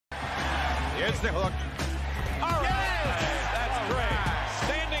Here's the hook. All right. That's great.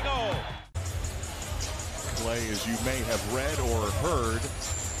 Standing O. Play, as you may have read or heard,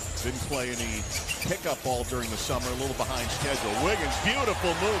 didn't play any pickup ball during the summer, a little behind schedule. Wiggins, beautiful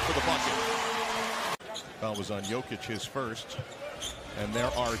move for the bucket. Foul was on Jokic, his first. And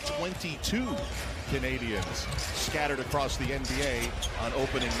there are 22 Canadians scattered across the NBA on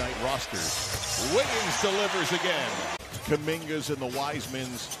opening night rosters. Wiggins delivers again. Kuminga's and the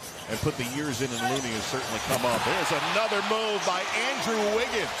Wisemans, and put the years in, and Looney has certainly come up. There's another move by Andrew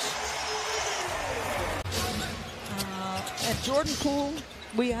Wiggins. And Jordan Poole,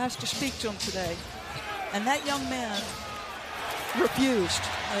 we asked to speak to him today, and that young man refused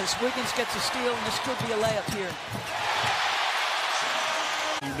as Wiggins gets a steal, and this could be a layup here.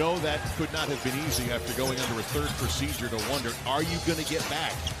 You know that could not have been easy after going under a third procedure to wonder, are you going to get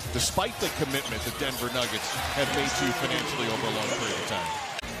back? Despite the commitment the Denver Nuggets have made to you financially over a long period of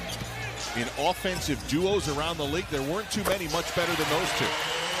time. In offensive duos around the league, there weren't too many much better than those two.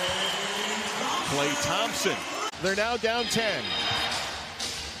 Klay Thompson. They're now down 10.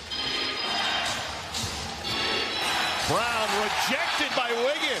 Brown rejected by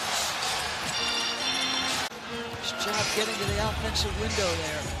Wiggins. Nice job getting to the offensive window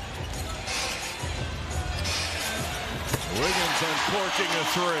there. Wiggins uncorking a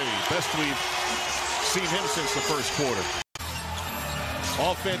three. Best we've seen him since the first quarter.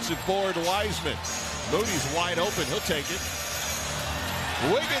 Offensive board, Wiseman. Moody's wide open. He'll take it.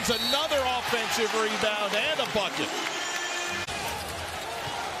 Wiggins, another offensive rebound and a bucket.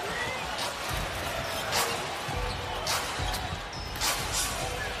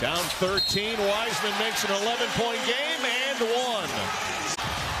 Down 13, Wiseman makes an 11-point game and one.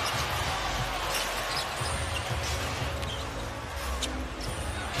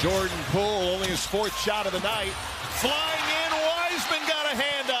 Jordan Poole, only his fourth shot of the night. Flying in, Wiseman got a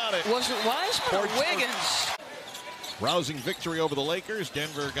hand on it. Was it Wiseman or Wiggins? Rousing victory over the Lakers.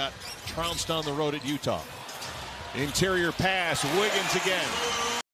 Denver got trounced on the road at Utah. Interior pass, Wiggins again.